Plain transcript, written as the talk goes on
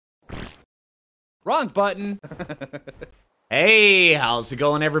Wrong button. Hey, how's it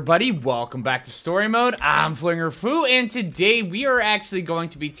going, everybody? Welcome back to Story Mode. I'm Phlinger Phoo, and today we are actually going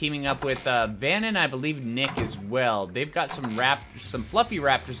to be teaming up with Van and I believe Nick as well. They've got some fluffy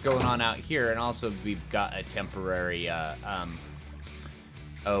raptors going on out here, and also we've got a temporary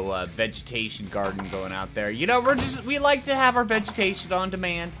vegetation garden going out there. You know, we like to have our vegetation on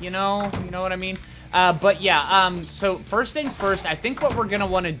demand. You know what I mean? But yeah, so first things first, I think what we're gonna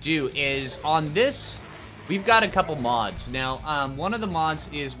want to do is on this. We've got a couple mods. Now, one of the mods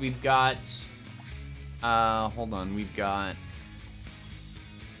is we've got, hold on, we've got,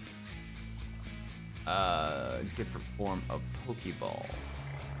 different form of Pokeball.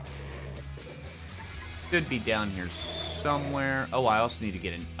 Should be down here somewhere. Oh, I also need to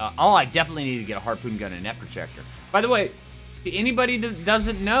get I definitely need to get a harpoon gun and net projector. By the way, anybody that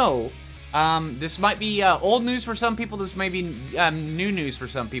doesn't know, this might be old news for some people, this may be new news for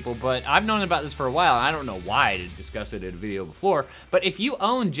some people, but I've known about this for a while, and I don't know why I didn't discuss it in a video before, but if you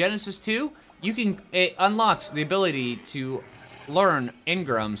own Genesis 2, it unlocks the ability to learn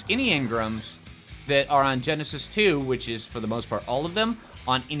engrams, any engrams that are on Genesis 2, which is, for the most part, all of them,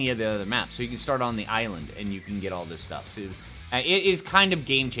 on any of the other maps. So you can start on the island, and you can get all this stuff. So it is kind of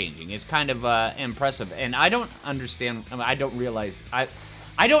game-changing. It's kind of impressive, and I don't understand, I don't realize,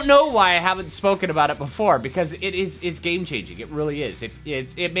 I don't know why I haven't spoken about it before, because it's game-changing. It really is.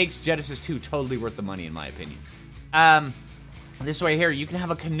 It makes Genesis 2 totally worth the money, in my opinion. This way here, you can have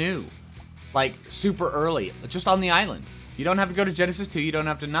a canoe, like, super early, just on the island. You don't have to go to Genesis 2. You don't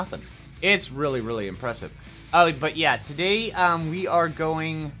have to nothing. It's really, really impressive. Oh, but yeah, today we are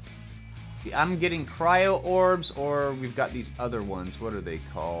going... I'm getting cryo orbs, or we've got these other ones. What are they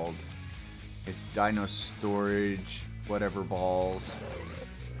called? It's dino storage, whatever balls.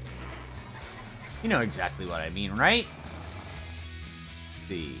 You know exactly what I mean, right? Let's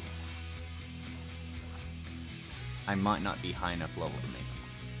see. I might not be high enough level to make them.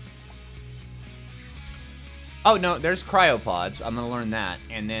 Oh, no, there's cryopods. I'm going to learn that.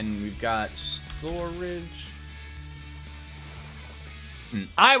 And then we've got storage.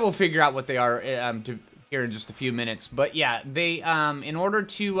 I will figure out what they are here in just a few minutes. But yeah, they in order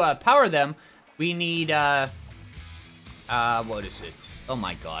to power them, we need what is it? Oh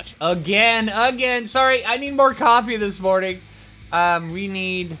my gosh. Again. Sorry, I need more coffee this morning. We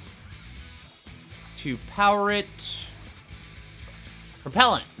need to power it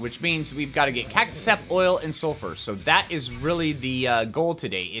propellant, which means we've got to get cactus sap, oil, and sulfur. So that is really the goal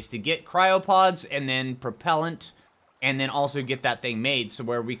today, is to get cryopods and then propellant, and then also get that thing made so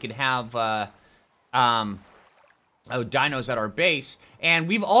where we can have dinos at our base. And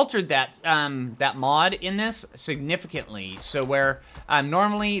we've altered that that mod in this significantly. So where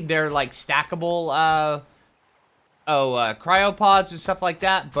normally they're like stackable cryopods and stuff like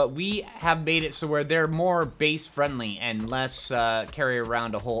that, but we have made it so where they're more base friendly and less carry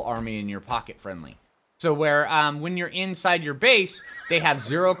around a whole army in your pocket friendly. So where when you're inside your base, they have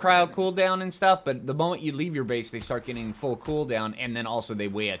 0 cryo cooldown and stuff, but the moment you leave your base, they start getting full cooldown, and then also they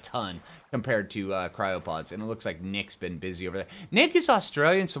weigh a ton compared to cryopods. And it looks like Nick's been busy over there. Nick is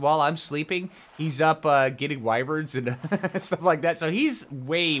Australian, so while I'm sleeping, he's up getting wyverns and stuff like that. So he's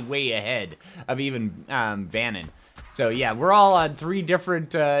way, way ahead of even Vannon. So yeah, we're all on 3 different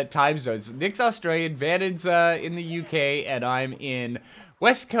time zones. Nick's Australian, Vannon's in the UK, and I'm in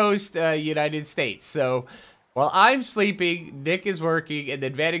West Coast, United States. So while I'm sleeping, Nick is working, and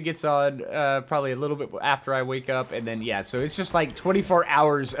then Vannon gets on probably a little bit after I wake up, and then yeah, so it's just like 24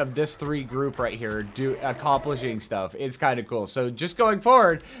 hours of this 3 group right here accomplishing stuff. It's kind of cool. So just going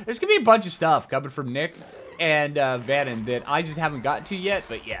forward, there's gonna be a bunch of stuff coming from Nick and Vannon that I just haven't gotten to yet,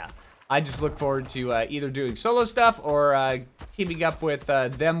 but yeah. I just look forward to either doing solo stuff or teaming up with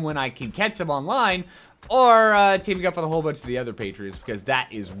them when I can catch them online, or teaming up with a whole bunch of the other Patriots, because that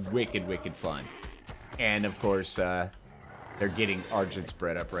is wicked, wicked fun. And, of course, they're getting Argent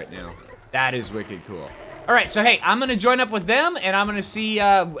spread up right now. That is wicked cool. All right, so, hey, I'm going to join up with them, and I'm going to see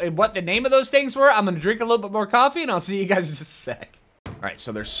what the name of those things were. I'm going to drink a little bit more coffee, and I'll see you guys in just a sec. All right,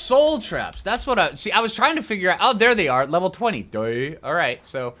 so they're soul traps. That's what I was trying to figure out. Oh, there they are, level 20. Duh. All right,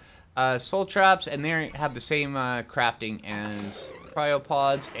 so... soul traps, and they have the same crafting as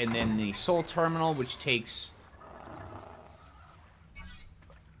cryopods, and then the soul terminal, which takes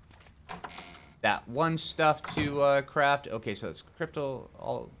that one stuff to craft. Okay, so it's crypto.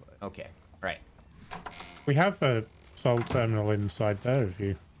 Okay, right. We have a soul terminal inside there. If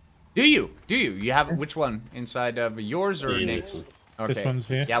you do you you have which one inside of yours or Nick's? Okay. This one's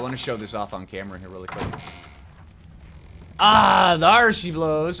here. Yeah, I want to show this off on camera here really quick. Ah, there she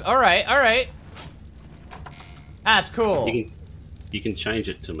blows. All right. That's cool. You can change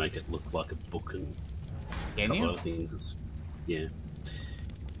it to make it look like a book and a couple other things. Yeah.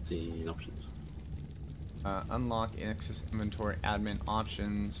 See options. Unlock access inventory admin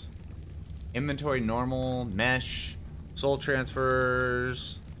options. Inventory normal, mesh, soul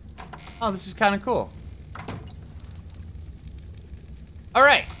transfers. Oh, this is kind of cool. All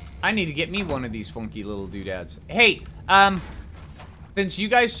right, I need to get me one of these funky little doodads. Hey, since you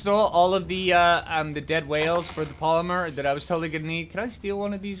guys stole all of the dead whales for the polymer that I was totally gonna need, can I steal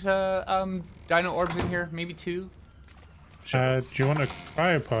one of these dino orbs in here? Maybe 2. Do you want a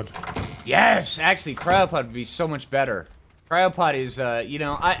cryopod? Yes, actually, cryopod would be so much better. Cryopod is, you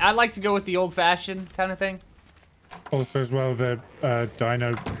know, I like to go with the old-fashioned kind of thing. Also, as well, the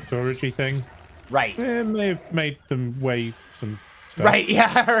dino storagey thing. Right. May have made them weigh some stuff. Right,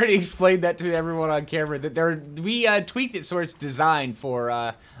 yeah, I already explained that to everyone on camera, that we tweaked it so it's designed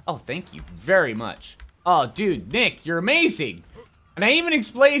for, oh, thank you very much. Oh, dude, Nick, you're amazing. And I even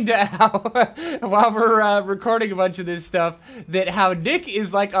explained how, while we're recording a bunch of this stuff, that how Nick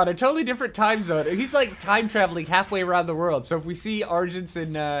is like on a totally different time zone. He's like time traveling halfway around the world. So if we see Argents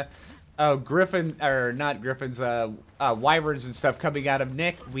and Griffin, or not Griffins, Wyverns and stuff coming out of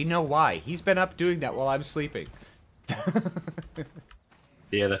Nick, we know why. He's been up doing that while I'm sleeping.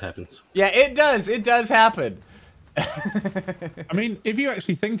 Yeah, that happens. Yeah, it does. It does happen. I mean, if you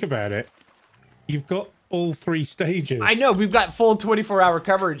actually think about it, you've got all 3 stages. I know, we've got full 24-hour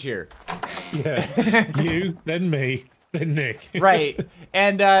coverage here. Yeah, you, then me, then Nick. Right,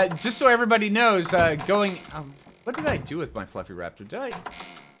 and just so everybody knows, going... what did I do with my Fluffy Raptor? Did I...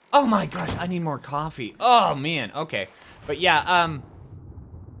 Oh my gosh, I need more coffee. Oh, man, okay. But yeah,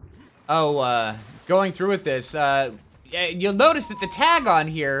 going through with this, you'll notice that the tag on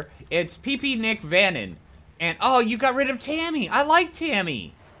here, it's PP Nick Vannon. And, oh, you got rid of Tammy. I like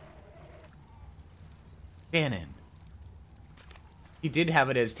Tammy. Vannon. He did have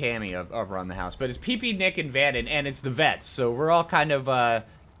it as Tammy over on the house, but it's PP, Nick, and Vannon, and it's the vets. So we're all kind of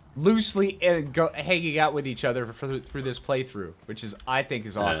loosely hanging out with each other through this playthrough, which is I think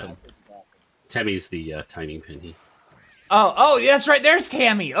is awesome. Tammy's the taming penny. Oh, that's right. There's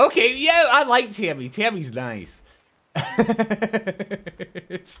Tammy. Okay, yeah, I like Tammy. Tammy's nice.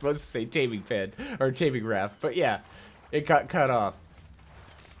 It's supposed to say taming pen or taming raft, but yeah, it got cut off.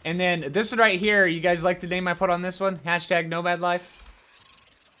 And then this one right here, you guys like the name I put on this one? Hashtag Nomad Life?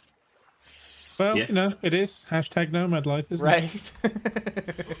 Well, yeah. You know, it is. Hashtag Nomad Life, isn't it? Right.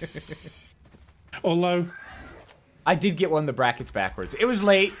 Although... I did get one of the brackets backwards. It was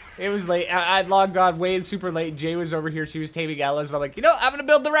late. It was late. I logged on way super late. Jay was over here. She was taming Atlas. And I'm like, you know, I'm going to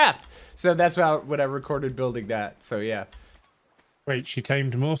build the raft. So that's when I recorded building that. So, yeah. Wait, she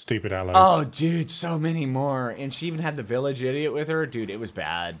tamed more stupid allies. Oh, dude, so many more. And she even had the village idiot with her. Dude, it was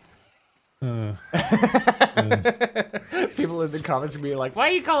bad. People in the comments would be like, why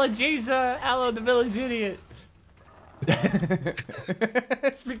are you calling Jay's Aloe the village idiot?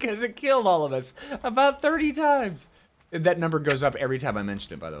 It's because it killed all of us about 30 times. That number goes up every time I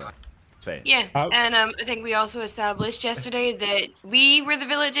mention it, by the way. Say. Yeah, and I think we also established yesterday that we were the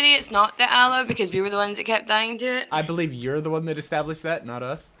village idiots, not the Aloe, because we were the ones that kept dying to it. I believe you're the one that established that, not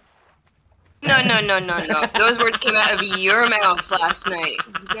us. No. Those words came out of your mouth last night.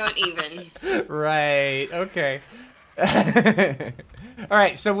 Don't even. Right, okay.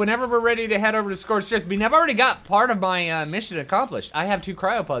 Alright, so whenever we're ready to head over to Scorched Earth, I mean, I've already got part of my mission accomplished. I have 2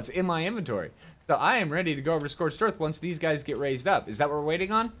 cryopods in my inventory. So I am ready to go over to Scorched Earth once these guys get raised up. Is that what we're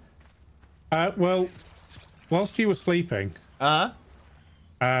waiting on? Well, whilst you were sleeping... well,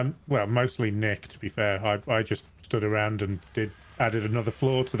 mostly Nick, to be fair. I just stood around and added another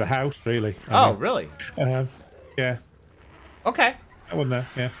floor to the house, really. Really? Yeah. Okay. That one there,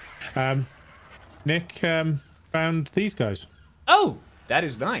 yeah. Nick found these guys. Oh, that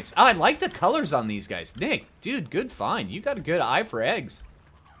is nice. Oh, I like the colors on these guys. Nick, dude, good find. You got a good eye for eggs.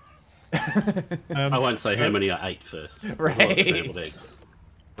 I won't say how many I ate first. Right. Scrambled eggs.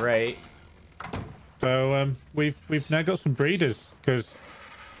 Right. So we've now got some breeders, because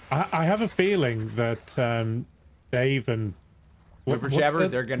I have a feeling that Dave and Wibberjabber,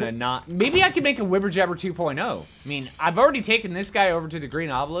 they're gonna not. Maybe I could make a Wibberjabber 2.0. I mean, I've already taken this guy over to the Green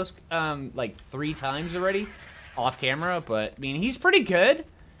Obelisk like 3 times already, off camera. But I mean, he's pretty good.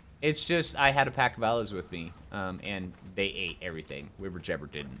 It's just I had a pack of aloes with me, and they ate everything.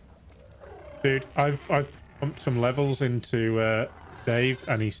 Wibberjabber didn't. Dude, I've pumped some levels into Dave,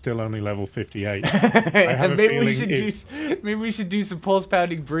 and he's still only level 58. Maybe we should do some pulse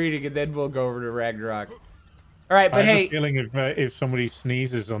pounding breeding, and then we'll go over to Ragnarok. All right, but I hey, have a feeling if somebody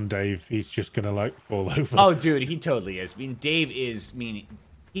sneezes on Dave, he's just gonna like fall over. Oh, dude, he totally is. I mean, Dave is. I mean,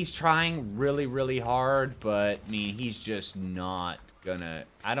 He's trying really, really hard, but, I mean, he's just not gonna...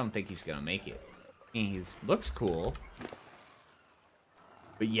 I don't think he's gonna make it. I mean, he looks cool.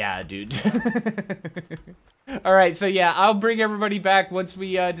 But yeah, dude. Alright, so yeah, I'll bring everybody back once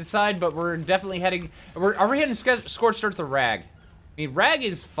we decide, but we're definitely heading... Are we heading Scorched Earth or Rag? I mean, Rag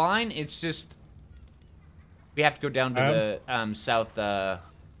is fine, it's just... We have to go down to the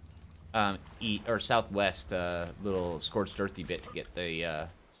southwest little Scorched Earthy bit to get the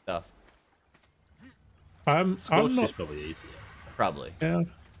stuff. Scorched not... is probably easier. Probably. Yeah.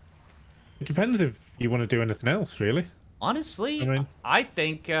 It depends if you want to do anything else, really. Honestly, I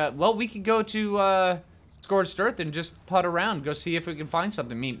think, well, we could go to Scorched Earth and just putt around, go see if we can find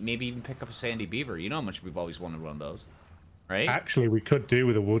something. Maybe even pick up a sandy beaver. You know how much we've always wanted one of those, right? Actually, we could do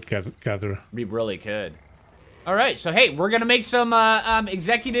with a wood gatherer. We really could. All right, so hey, we're gonna make some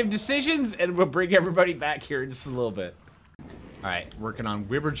executive decisions, and we'll bring everybody back here in just a little bit. All right, working on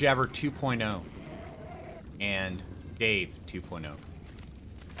Wibber Jabber 2.0 and Dave 2.0.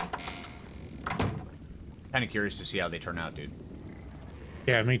 Kind of curious to see how they turn out, dude.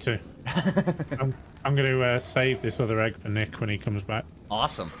 Yeah, me too. I'm going to save this other egg for Nick when he comes back.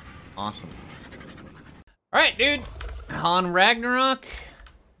 Awesome. Awesome. All right, dude. On Ragnarok.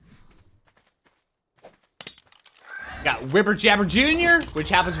 Got Wibber Jabber Jr., which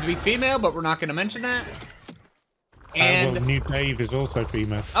happens to be female, but we're not going to mention that. And well, New Dave is also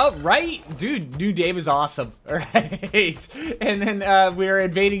female. Oh, right? Dude, New Dave is awesome. All right. And then we're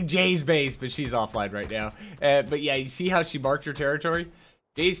invading Jay's base, but she's offline right now. But yeah, you see how she marked her territory?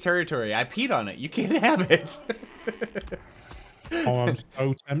 Jay's territory. I peed on it. You can't have it. Oh, I'm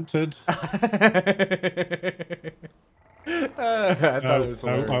so tempted. I thought it was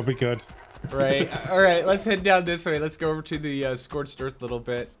hilarious. I'll be good. Right. All right, let's head down this way. Let's go over to the Scorched Earth a little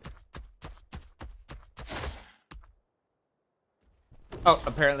bit. Oh,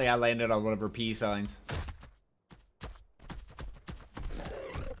 apparently I landed on one of her P signs.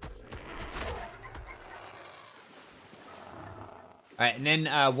 Alright, and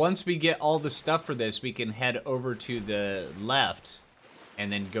then once we get all the stuff for this, we can head over to the left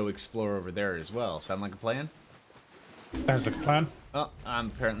and then go explore over there as well. Sound like a plan? Sounds like a plan. Oh,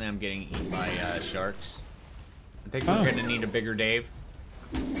 apparently I'm getting eaten by sharks. I think we're going to need a bigger Dave.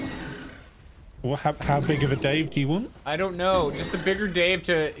 Well, how big of a Dave do you want? I don't know. Just a bigger Dave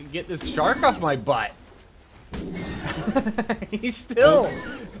to get this shark off my butt. He's still...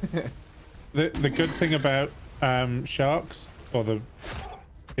 The good thing about sharks,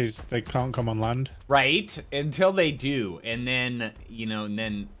 is they can't come on land. Right, until they do. And then, you know, and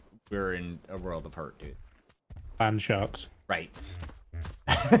then we're in a world of hurt, dude. Land sharks. Right.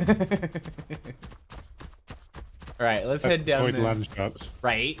 All right, let's head down Avoid this. land sharks.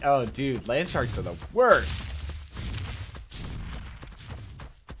 Right? Oh, dude, land sharks are the worst.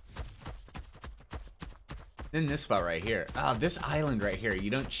 Then this spot right here. Oh, this island right here.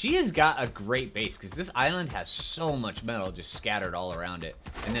 You know, she has got a great base because this island has so much metal just scattered all around it,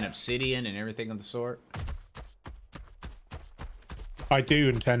 and then obsidian and everything of the sort. I do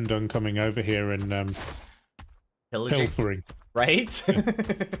intend on coming over here and pilfering. Right? Yeah.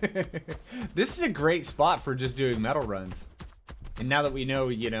 This is a great spot for just doing metal runs. And now that we know,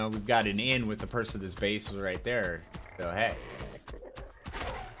 you know, we've got an in with the person that's base was right there. So, hey.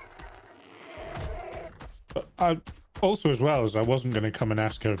 Also, as well, as I wasn't going to come and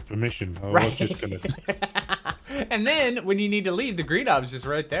ask her permission. I was just going to... And then, when you need to leave, the green ob's just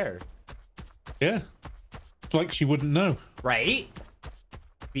right there. Yeah. It's like she wouldn't know. Right?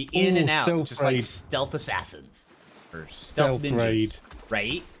 Be in and out. Just raid. like stealth assassins. Or stealth ninjas. Raid.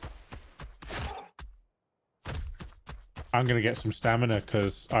 Right? I'm going to get some stamina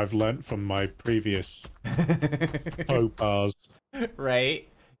because I've learnt from my previous faux pas. Right?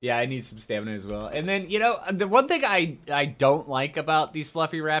 Yeah, I need some stamina as well. And then, you know, the one thing I don't like about these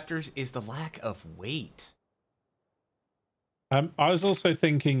fluffy raptors is the lack of weight. I was also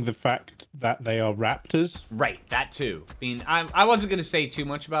thinking the fact that they are raptors. Right, that too. I mean, I wasn't going to say too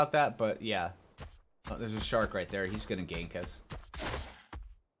much about that, but yeah. Oh, there's a shark right there. He's going to gank us.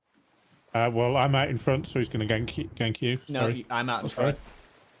 Well, I'm out in front, so he's going to gank you. Sorry. No, I'm out in front.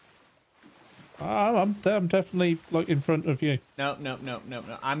 I'm definitely like in front of you. No.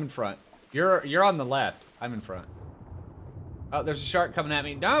 I'm in front. You're on the left. I'm in front. Oh, there's a shark coming at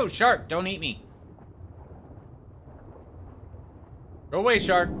me. No, shark, don't eat me. Go away,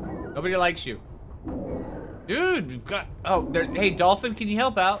 shark. Nobody likes you. Dude, we've got... Oh, there... Hey, dolphin, can you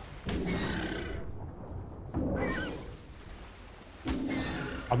help out?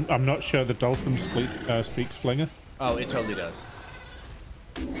 I'm not sure the dolphin speaks Phlinger. Oh, it totally does.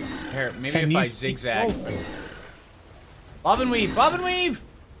 Here, maybe if I zigzag. Bob and weave! Bob and weave!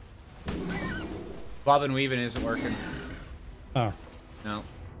 Bob and weaving isn't working. Oh. No.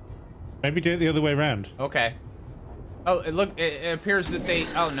 Maybe do it the other way around. Okay. Oh, it appears that they...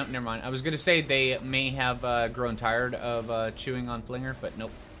 Oh, no, never mind. I was going to say they may have grown tired of chewing on Phlinger, but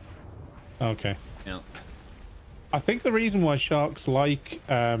nope. Okay. No. I think the reason why sharks like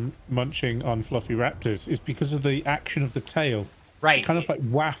munching on fluffy raptors is because of the action of the tail. Right. It kind of like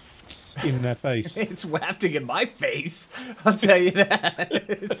wafts in their face. It's wafting in my face. I'll tell you that.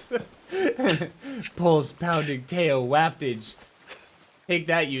 It's pulse pounding tail waftage. Take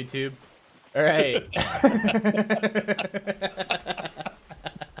that, YouTube. All right.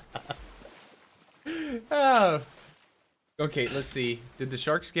 Oh. Okay, let's see. Did the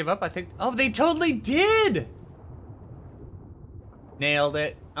sharks give up? I think... Oh, they totally did! Nailed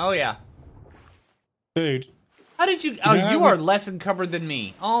it. Oh, yeah. Dude. How did you... Oh, you are less encumbered than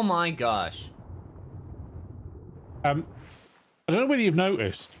me. Oh, my gosh. I don't know whether you've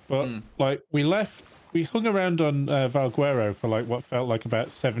noticed, but, like, we hung around on Valguero for, like, what felt like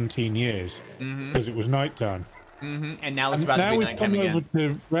about 17 years. Because it was nighttime. And now it's about to be nighttime again. Now we've come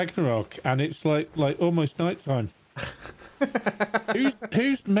over to Ragnarok, and it's, like almost nighttime.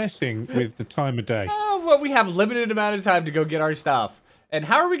 Who's messing with the time of day? Oh, well, we have limited amount of time to go get our stuff. And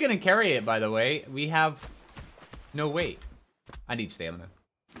how are we going to carry it, by the way? We have no weight. I need stamina.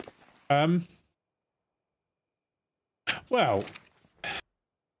 Well,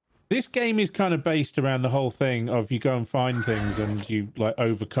 this game is kind of based around the whole thing of you go and find things and you, like,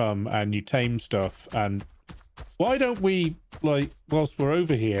 overcome and you tame stuff. And why don't we, like, whilst we're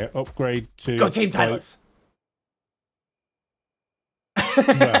over here, upgrade to... Go tame Tylos!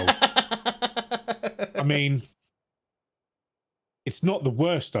 Well, I mean, it's not the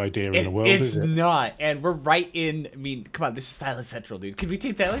worst idea in the world, is it? It's not, and we're right in. I mean, come on, this is Tylos Central, dude. Can we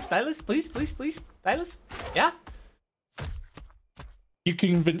take Tylos? Tylos, please, please, please, Tylos. Yeah. You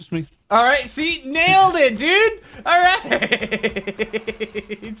convinced me. All right, see, nailed it, dude. All right.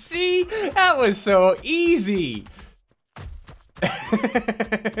 See, that was so easy.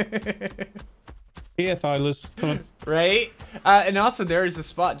 Here, Thylas, come on. Right? And also there is a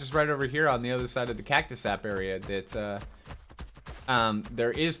spot just right over here on the other side of the cactus sap area that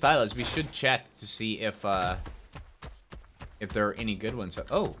there is Thylos. We should check to see if there are any good ones.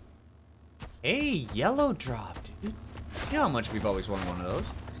 Oh. Hey, yellow drop, dude. You know how much we've always wanted one of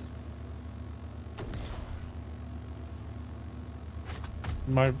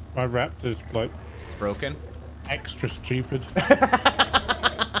those. My raptor's, like... Broken? Extra stupid.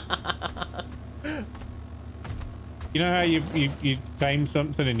 You know how you tame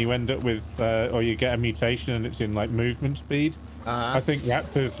something and you end up with, or you get a mutation and it's in, like, movement speed? I think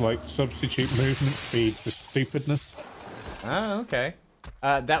raptors, like, substitute movement speed for stupidness. Oh, okay.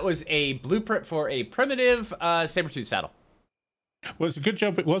 That was a blueprint for a primitive saber-tooth saddle. Well, it's a good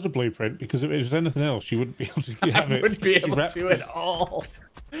job it was a blueprint, because if it was anything else, you wouldn't be able to have it. I wouldn't be able to at all.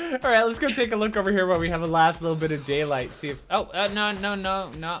 All right, let's go take a look over here while we have a last little bit of daylight. See if... Oh, no,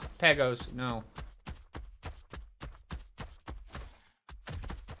 not Pegos. No.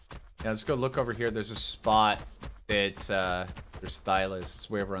 Yeah, let's go look over here. There's a spot that there's Thylas.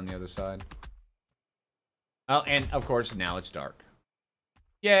 It's way over on the other side. Oh, and of course now it's dark.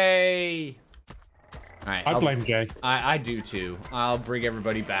 Yay! All right, I blame Jay. I do too. I'll bring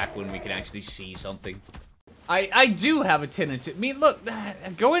everybody back when we can actually see something. I do have a tendency. I mean, look,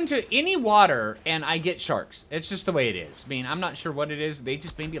 go into any water and I get sharks. It's just the way it is. I mean, I'm not sure what it is. They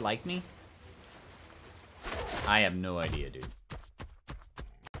just maybe like me. I have no idea, dude.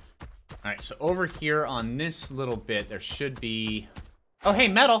 Alright, so over here on this little bit, there should be... Oh, hey,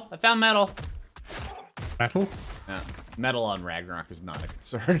 metal! I found metal! Metal? Metal on Ragnarok is not a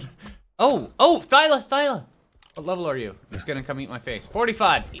concern. Oh, Thyla! What level are you? It's gonna come eat my face.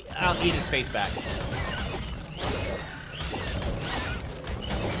 45! I'll eat its face back.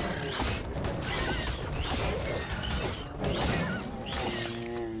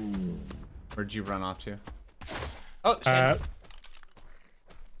 Where'd you run off to? Oh, Sandy.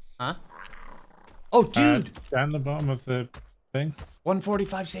 Huh? Oh, dude! Down the bottom of the thing.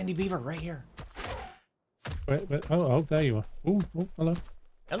 145 Sandy Beaver, right here. Wait, oh, there you are. Oh, hello.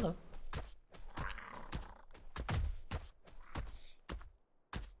 Hello.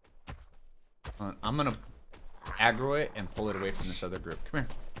 I'm gonna aggro it and pull it away from this other group. Come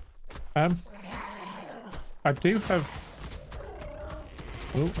here. I do have...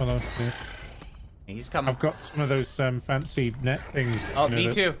 Oh, hello. Yes. He's coming. I've got some of those fancy net things. Oh,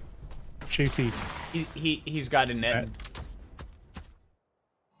 me too. Shooty. He's got a net.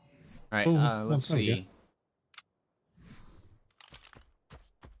 All right, let's see.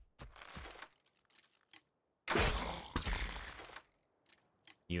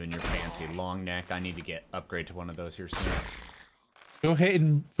 You and your fancy lawn long neck. I need to upgrade to one of those here soon. You're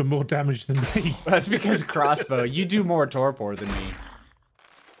hitting for more damage than me. That's because crossbow. You do more torpor than me.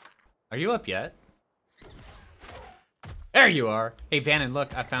 Are you up yet? There you are. Hey, Bannon,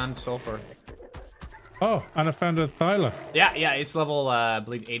 look, I found sulfur. Oh, and I found a thyla. Yeah, it's level, I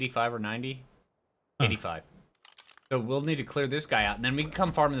believe, 85 or 90. 85. So we'll need to clear this guy out, and then we can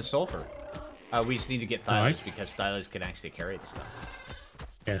come farm the sulfur. We just need to get thylas because thylas can actually carry the stuff.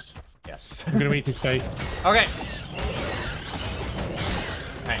 Yes. Yes. I'm gonna eat this bait. Okay.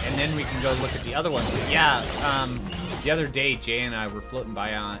 Alright, and then we can go look at the other ones. But yeah, the other day, Jay and I were floating by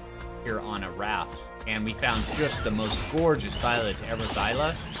here on a raft, and we found just the most gorgeous thyla to ever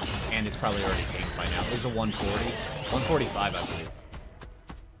thyla, and it's probably already tamed by now. It was a 140. 145, I believe.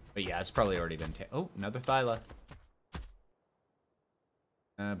 But yeah, it's probably already been tamed. Oh, another thyla.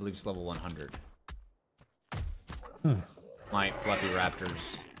 I believe it's level 100. My fluffy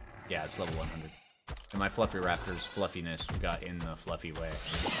raptors. Yeah, it's level 100. And my fluffy raptors' fluffiness got in the fluffy way.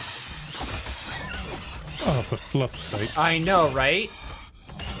 Oh, for fluff's sake. I know, right?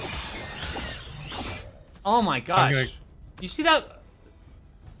 Oh my gosh. You see that?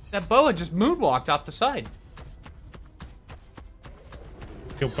 That boa just moonwalked off the side.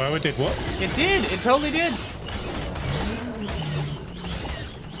 Your boa did what? It did. It totally did.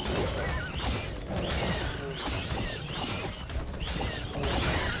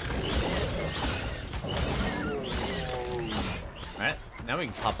 Alright, now we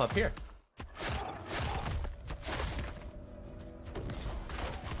can pop up here.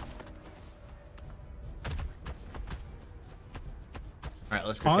 Alright,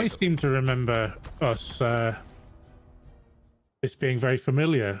 let's go. I seem to remember us this being very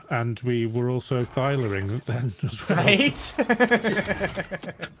familiar, and we were also thylaring then as well.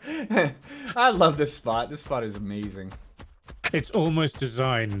 Right? I love this spot. This spot is amazing. It's almost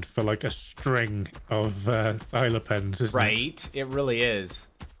designed for like a string of thylapens, isn't it? Right? It really is.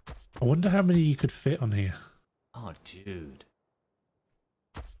 I wonder how many you could fit on here. Oh, dude.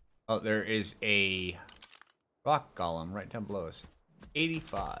 Oh, there is a rock golem right down below us.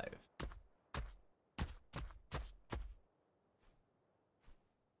 85.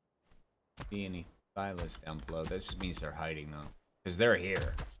 See any thylas down below? That just means they're hiding, though. Because they're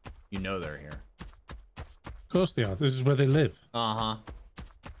here. You know they're here. Of course they are. This is where they live. Uh-huh.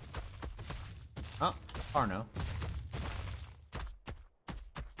 Oh, Arno.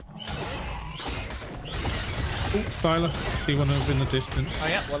 Oh, thyla. See one over in the distance. Oh,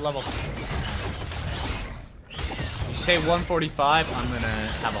 yeah. What level? You say 145, I'm gonna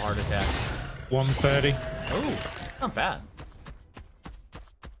have a heart attack. 130. Oh, not bad.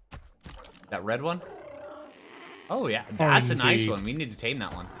 That red one? Oh, yeah. That's a nice one. We need to tame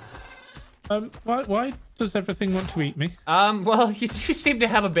that one. Why does everything want to eat me? Well, you seem to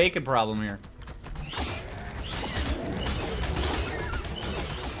have a bacon problem here.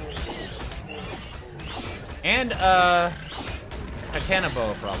 And, Katana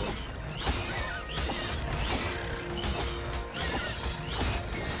boa problem.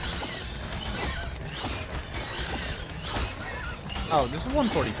 Oh, this is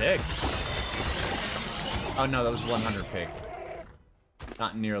 140 pig. Oh, no, that was 100 pig.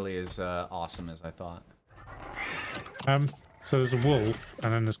 Not nearly as awesome as I thought. So there's a wolf,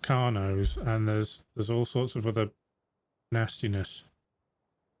 and then there's carnos, and there's all sorts of other nastiness.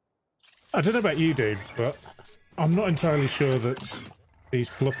 I don't know about you, dude, but I'm not entirely sure that these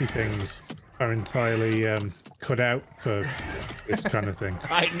fluffy things are entirely cut out for this kind of thing.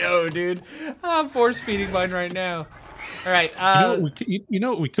 I know, dude. I'm force feeding mine right now. All right. You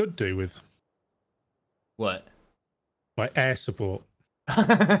know what we could do with? What? Like air support.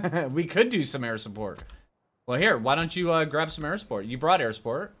 We could do some air support. Well, here, why don't you grab some air support? You brought air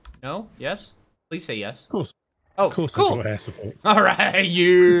support. No? Yes? Please say yes. Of course. Oh, of course cool. I brought air support. All right,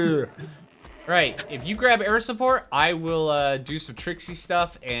 you. Right. If you grab air support, I will do some tricksy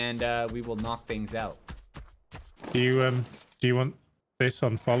stuff, and we will knock things out. Do you want this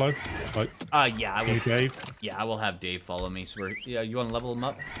on follow? Like, yeah, I will. Dave? Yeah, I will have Dave follow me. So yeah, you want to level him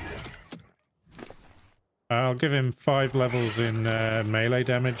up? I'll give him 5 levels in melee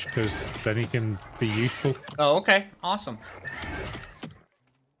damage, because then he can be useful. Oh, okay. Awesome.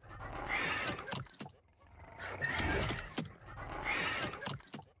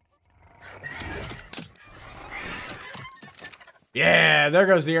 Yeah, there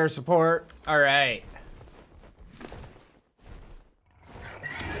goes the air support. All right.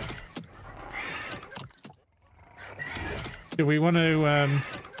 Do we want to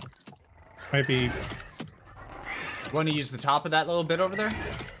maybe... Want to use the top of that little bit over there?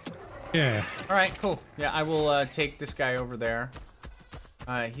 Yeah. All right, cool. Yeah, I will take this guy over there.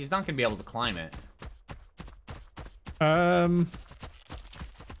 He's not gonna be able to climb it. Then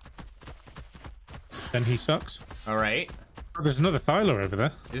he sucks. All right. Oh, there's another Thyla over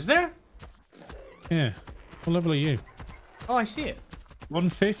there. Is there? Yeah. What level are you? Oh, I see it.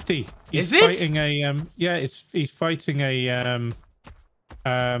 150. He's Is it? Fighting a yeah, he's fighting a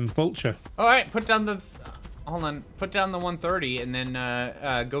vulture. All right, put down the. Hold on, put down the 130 and then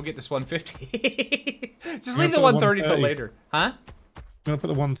go get this 150. Just leave the 130 till later, huh? I'm gonna put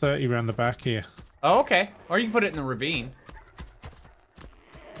the 130 around the back here. Oh, okay. Or you can put it in the ravine.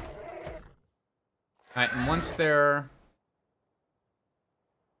 All right, and once they're.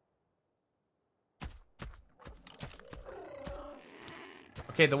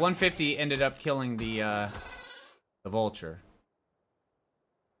 Okay, the 150 ended up killing the vulture.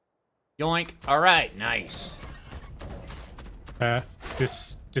 Yoink. All right, nice.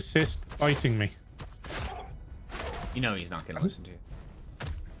 Desist fighting me. You know he's not going to listen to you.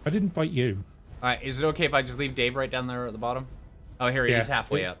 I didn't bite you. All right, is it okay if I just leave Dave right down there at the bottom? Oh, here he is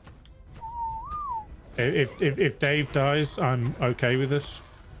halfway up. If Dave dies, I'm okay with this.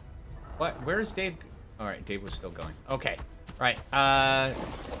 What? Where is Dave? All right, Dave was still going. Okay. All right. All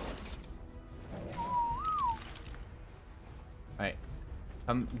right.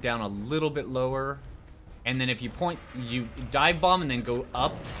 Come down a little bit lower. And then if you point, you dive bomb and then go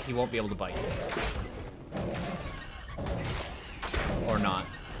up, he won't be able to bite you. Or not.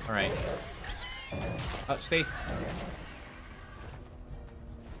 All right. Oh, stay.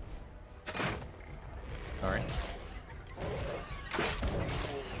 Sorry.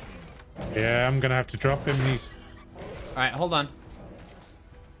 Yeah, I'm gonna have to drop him. He's. All right, hold on. All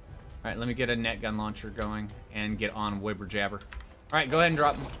right, let me get a net gun launcher going and get on Wibber Jabber. All right, go ahead and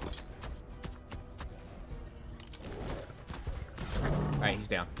drop him. All right, he's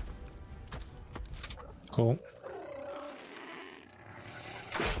down. Cool.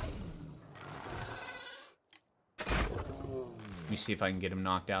 Let me see if I can get him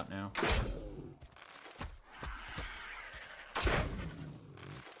knocked out now.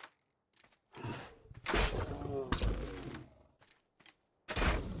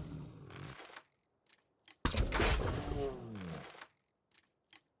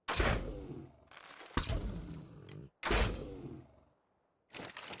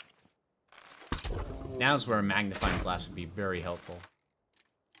 Now's where a magnifying glass would be very helpful.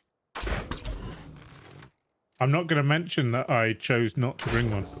 I'm not going to mention that I chose not to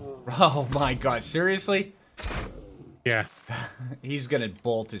bring one. Oh my god, seriously? Yeah. He's gonna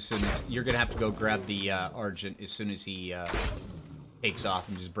bolt as soon as... You're gonna have to go grab the Argent as soon as he takes off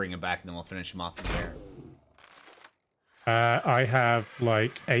and just bring him back and then we'll finish him off in the air. I have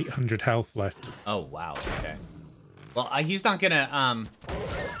like 800 health left. Oh, wow, okay. Well, he's not gonna,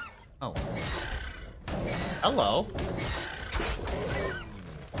 Oh. Hello.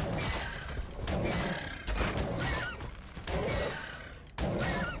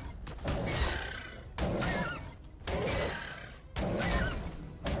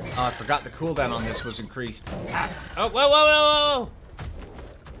 Oh, I forgot the cooldown on this was increased. Ah. Oh, whoa, whoa, whoa, whoa!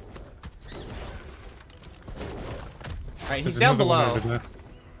 Alright, he's down below.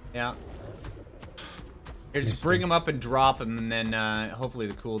 Yeah. Here, just bring him up and drop him, and then hopefully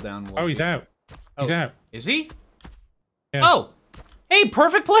the cooldown will... Oh, he's out. He's out. Is he? Yeah. Oh! Hey,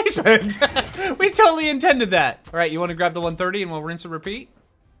 perfect placement! We totally intended that. Alright, you want to grab the 130 and we'll rinse and repeat?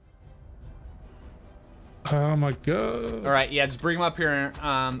 Oh my god. Alright, yeah, just bring him up here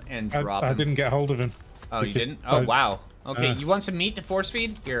and drop him. I didn't get hold of him. Oh, you didn't? Oh, wow. Okay, you want some meat to force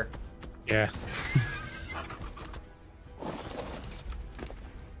feed? Here. Yeah.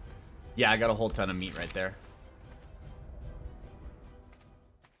 Yeah, I got a whole ton of meat right there.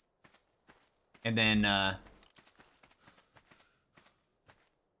 And then, let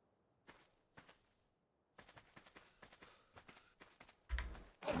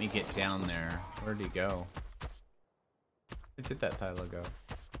me get down there. Where'd he go? Where did that Thyla go?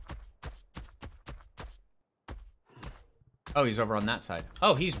 Oh, he's over on that side.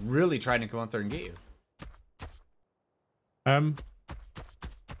 Oh, he's really trying to come up there and get you.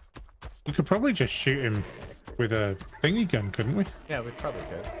 We could probably just shoot him with a thingy gun, couldn't we? Yeah, we probably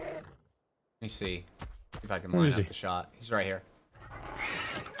could. Let me see if I can line up the shot. He's right here.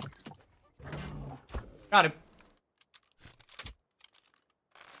 Got him.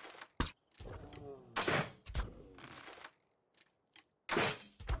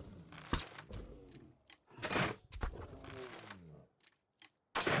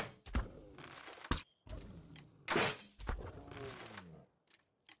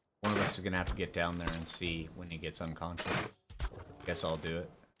 One of us is gonna have to get down there and see when he gets unconscious. Guess I'll do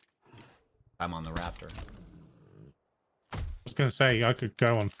it. I'm on the raptor. I was gonna say I could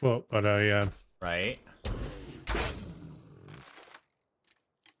go on foot, but I Right.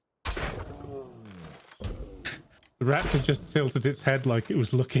 the raptor just tilted its head like it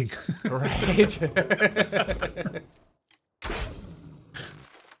was looking. Right.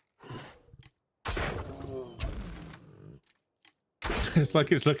 It's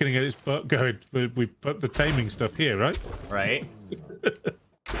like it's looking at its butt going, we put the taming stuff here, right? Right.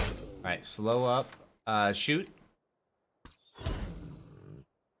 Alright, slow up. Shoot.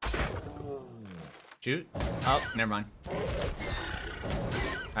 Shoot. Oh, never mind.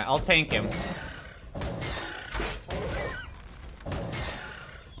 Alright, I'll tank him.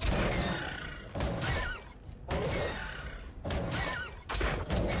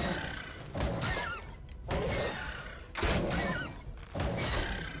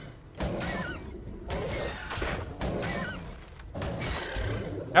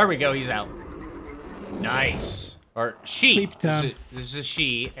 There we go, he's out. Nice. Or she. Sleep time. This is a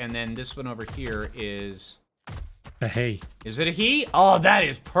she, and then this one over here is... A he. Is it a he? Oh, that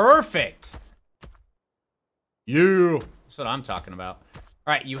is perfect. You. That's what I'm talking about.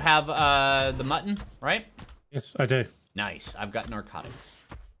 All right, you have the mutton, right? Yes, I do. Nice. I've got narcotics.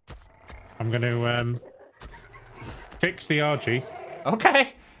 I'm gonna fix the RG.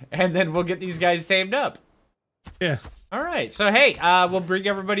 Okay. And then we'll get these guys tamed up. Yeah. All right. So, hey, we'll bring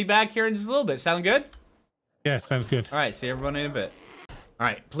everybody back here in just a little bit. Sound good? Yeah, sounds good. All right. See everyone in a bit. All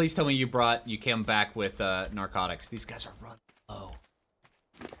right. Please tell me you came back with narcotics. These guys are running low.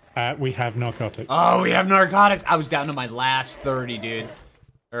 We have narcotics. Oh, we have narcotics. I was down to my last 30, dude.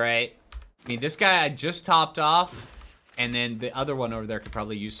 All right. I mean, this guy I just topped off, and then the other one over there could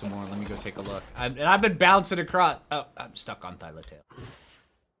probably use some more. Let me go take a look. And I've been bouncing across. Oh, I'm stuck on Thylacole.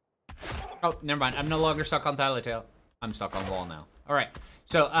 Oh, never mind. I'm no longer stuck on Thylacole. I'm stuck on wall now. All right.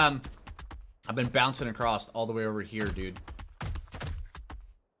 So, I've been bouncing across all the way over here, dude.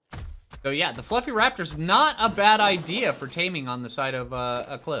 So, yeah, the Fluffy Raptor's not a bad idea for taming on the side of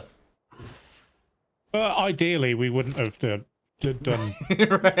a cliff. Well, ideally, we wouldn't have done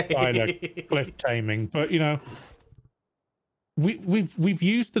Right. cliff taming, but you know, we've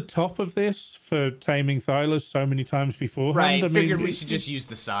used the top of this for taming Thylas so many times before. Right. Figured we should just use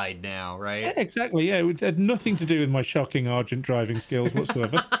the side now, right? Yeah, exactly. Yeah, it had nothing to do with my shocking Argent driving skills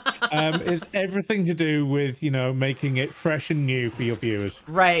whatsoever. It's everything to do with, you know, making it fresh and new for your viewers.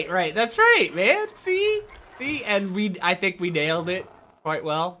 Right. That's right, man. See, and I think we nailed it quite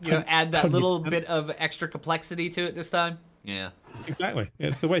well. You know, add that little bit of extra complexity to it this time. Yeah. Exactly.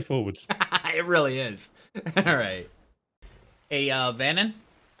 It's the way forwards. It really is. All right. Hey, Vannon?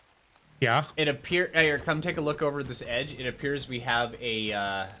 Yeah? It appears... come take a look over this edge. It appears we have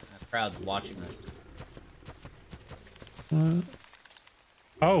a crowd watching us.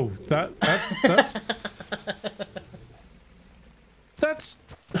 Oh, that's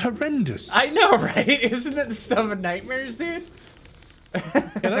horrendous. I know, right? Isn't it the stuff of nightmares, dude? Yeah,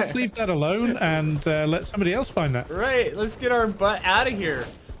 let's leave that alone and let somebody else find that. Right, let's get our butt out of here.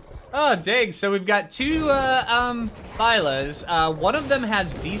 Oh, dang. So we've got two Thylas. One of them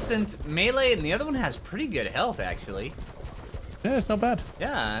has decent melee, and the other one has pretty good health, actually. Yeah, it's not bad.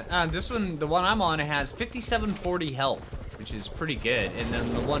 Yeah, this one, the one I'm on, has 5740 health, which is pretty good. And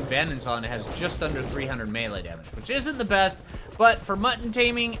then the one Vannon's on has just under 300 melee damage, which isn't the best, but for mutton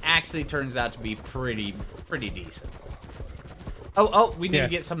taming, actually turns out to be pretty decent. Oh, we need to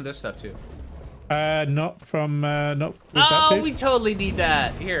get some of this stuff, too. Not from, not with that dude. We totally need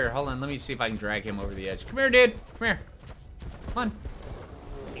that. Here, hold on. Let me see if I can drag him over the edge. Come here, dude. Come here. Come on.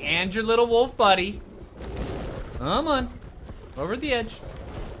 And your little wolf buddy. Come on. Over the edge.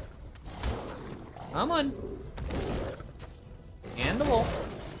 Come on. And the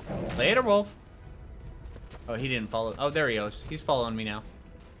wolf. Later, wolf. Oh, he didn't follow. Oh, there he goes. He's following me now.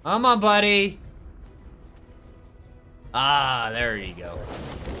 Come on, buddy. Ah, there you go.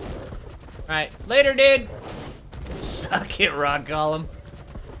 Alright, later, dude. Suck it, rock column.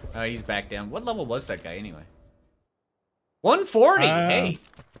 Oh, he's back down. What level was that guy, anyway? 140! Hey.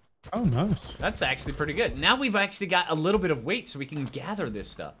 Oh, nice. That's actually pretty good. Now we've actually got a little bit of weight so we can gather this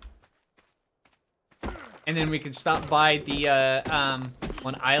stuff. And then we can stop by the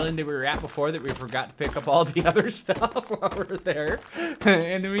one island that we were at before that we forgot to pick up all the other stuff while we're there.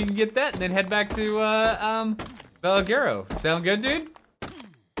 And then we can get that and then head back to Belgaro. Sound good, dude?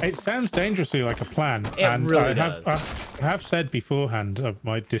 It sounds dangerously like a plan. It and really I have said beforehand of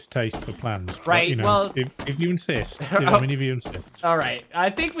my distaste for plans. But, right. you know, well, if you insist, how many of you insist? All right. I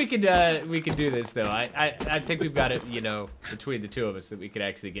think we can do this though. I think we've got it. You know, between the two of us, that we could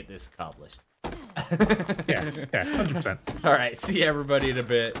actually get this accomplished. yeah, 100%. All right. See everybody in a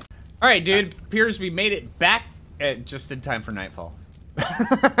bit. All right, dude. Appears we made it back just in time for nightfall.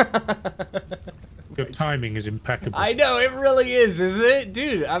 Your timing is impeccable. I know, it really is, isn't it?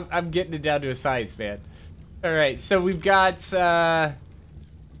 Dude, I'm getting it down to a science, man. Alright, so we've got the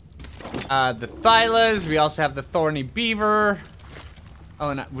Thylas. We also have the Thorny Beaver. Oh,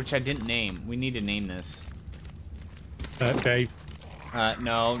 and which I didn't name. We need to name this. Dave.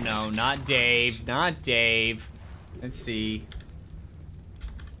 No, not Dave. Not Dave. Let's see.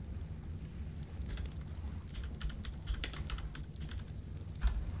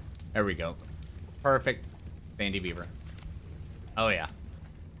 There we go. Perfect. Sandy Beaver. Oh, yeah.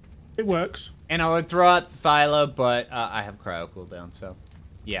 It works. And I would throw out Thyla, but I have cryo cooldown, so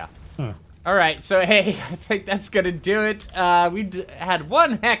yeah. Huh. All right, so hey, I think that's gonna do it. We had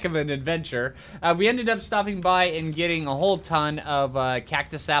one heck of an adventure. We ended up stopping by and getting a whole ton of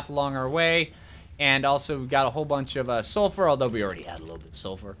cactus sap along our way, and also we got a whole bunch of sulfur, although we already had a little bit of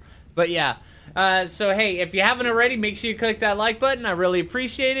sulfur. But yeah, so hey, if you haven't already, make sure you click that like button. I really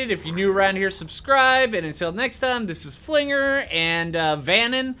appreciate it. If you're new around here, subscribe. And until next time, this is Phlinger and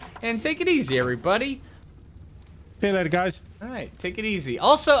Vannon, and take it easy, everybody. See you later, guys. All right, take it easy.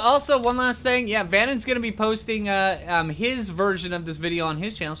 Also, one last thing. Yeah, Vannon's going to be posting his version of this video on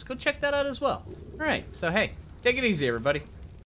his channel, so go check that out as well. All right, so hey, take it easy, everybody.